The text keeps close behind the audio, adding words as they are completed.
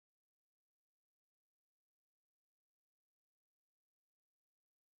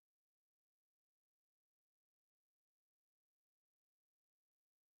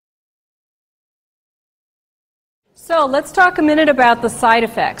So let's talk a minute about the side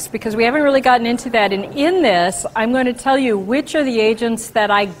effects, because we haven't really gotten into that. And in this, I'm going to tell you which are the agents that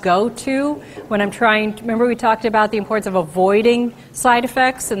I go to when I'm trying to, remember we talked about the importance of avoiding side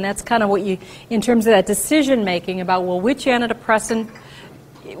effects, and that's kind of what you, in terms of that decision making about, well, which antidepressant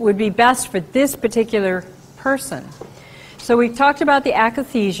would be best for this particular person. So we've talked about the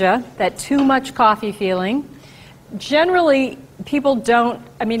akathisia, that too much coffee feeling. Generally, people don't,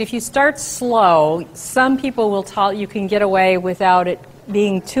 I mean, if you start slow, some people will tell you can get away without it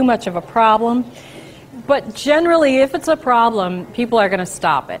being too much of a problem. But generally, if it's a problem, people are going to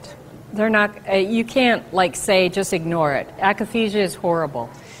stop it. They're not, you can't, like, say, just ignore it. Akathisia is horrible.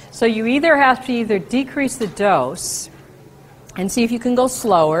 So you either have to either decrease the dose and see if you can go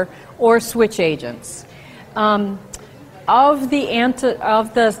slower, or switch agents. Of the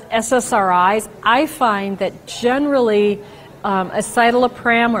SSRIs, I find that generally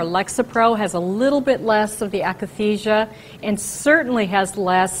escitalopram or Lexapro has a little bit less of the akathisia, and certainly has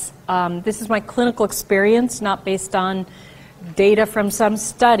less, this is my clinical experience, not based on data from some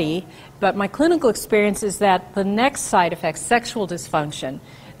study, but my clinical experience is that the next side effect, sexual dysfunction,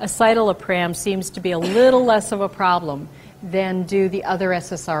 escitalopram seems to be a little less of a problem than do the other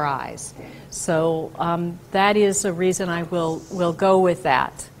SSRIs. So that is a reason I will go with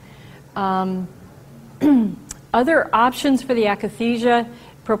that. Other options for the akathisia,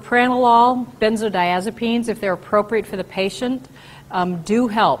 propranolol, benzodiazepines, if they're appropriate for the patient, do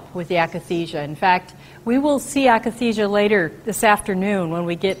help with the akathisia. In fact, we will see akathisia later this afternoon when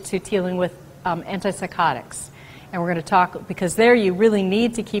we get to dealing with antipsychotics. And we're going to talk, because there you really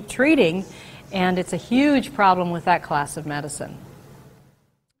need to keep treating, and it's a huge problem with that class of medicine.